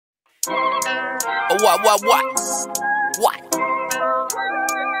Oh, what?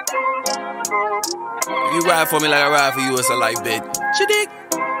 You ride for me like I ride for you, it's a life, bitch. Chidik.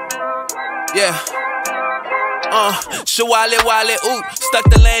 Yeah. Shawale, ooh, stuck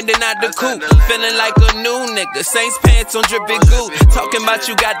the landing out the coop. Feeling like a new nigga, Saints pants on dripping goo. Talking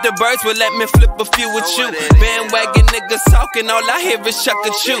about you got the birds, well let me flip a few with you. Bandwagon niggas talking, all I hear is chuck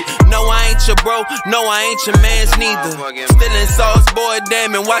a chew. No, I ain't your bro, no, I ain't your mans neither. Still in sauce, boy,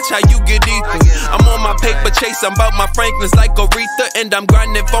 damn, and watch how you get ether. I'm on my paper chase, I'm about my Franklins like Aretha. And I'm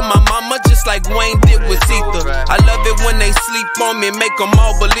grinding for my mama just like Wayne did with Ether. I love it when they sleep on me, make them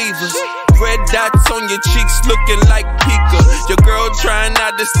all believers. Red dots on your cheeks looking like Pika. Your girl trying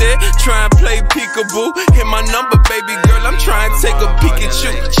not to stare, trying to play peekaboo. Hit my number, baby girl, I'm trying to take a peek at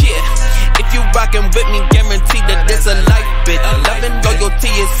you. Yeah, if you rockin' with me, guarantee that this a life, bitch. Love and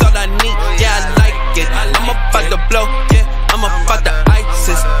loyalty is all I need, yeah, I like it. I'm about to blow, yeah, I'm about to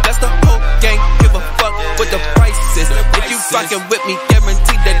ISIS. That's the whole gang, give a fuck what the price is. If you rockin' with me,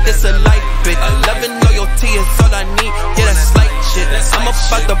 guarantee that this a life, bitch. Love and loyalty is all I need, yeah, that's like shit. I'm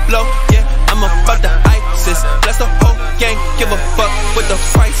about to blow, yeah, I'm about to ISIS. Bless the whole gang, give a fuck what the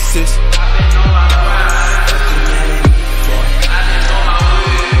price is.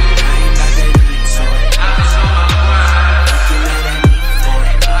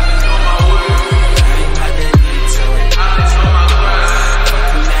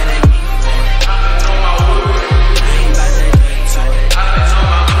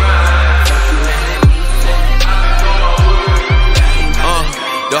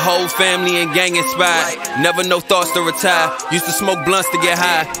 The whole family and gang inspired. Never no thoughts to retire. Used to smoke blunts to get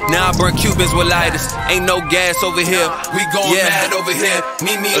high. Now I burn Cubans with lighters. Ain't no gas over here. We going mad over here.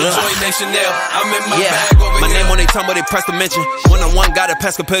 Meet me in Joy Nation now. I'm in my bag over here. My name on they tongue, but they press to mention. One-on-one got a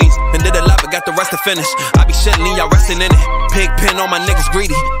Pescapillions. And did a lot, but got the rest to finish. I be shitting in y'all resting in it. Pig pen on my niggas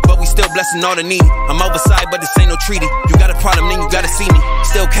greedy. But we still blessing all the needy. I'm oversized, but this ain't no treaty. You got a problem, then you gotta see me.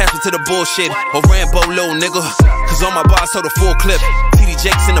 Still casting to the bullshit. Or Rambo, little nigga. Cause all my bars hold a full clip. TD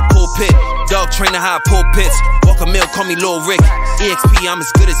Jakes in the pulpit. Dog trainer, how I pull pits. Walk a mill, call me Lil Rick. EXP, I'm as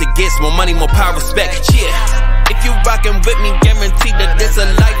good as it gets. More money, more power, respect. Yeah. If you rockin' with me, guarantee that this a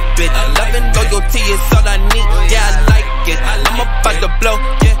life, bitch. Love and loyalty is all I need. Yeah, I like it. I'm about to blow.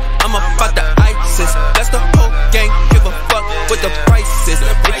 Yeah, I'm about to ISIS. That's the whole gang. Give a fuck what the price is.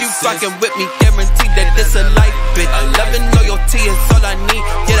 If you rockin' with me, guarantee that this a life, bitch. Love and loyalty is all I need.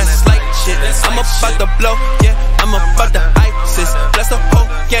 Yeah, that's like shit. I'm about to blow. Yeah, I'm about to ISIS. Bless the whole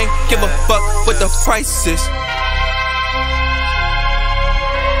gang. Give a fuck what the price is.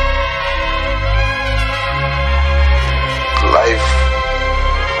 Life,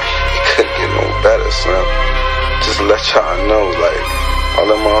 it couldn't get no better, son. Just to let y'all know, like, all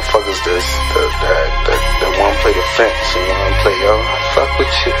them motherfuckers that wanna play the fence and wanna play, yo, I fuck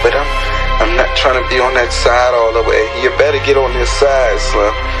with you, but I'm not trying to be on that side all the way. You better get on this side,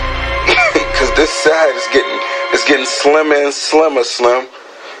 Slim. Cause this side is getting slimmer and slimmer, Slim.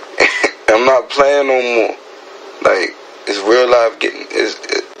 I'm not playing no more. Like, it's real life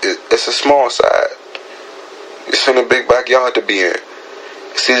it's a small side. It's in a big backyard to be in.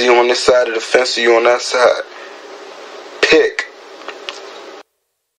 It's either you on this side of the fence or you on that side. Pick.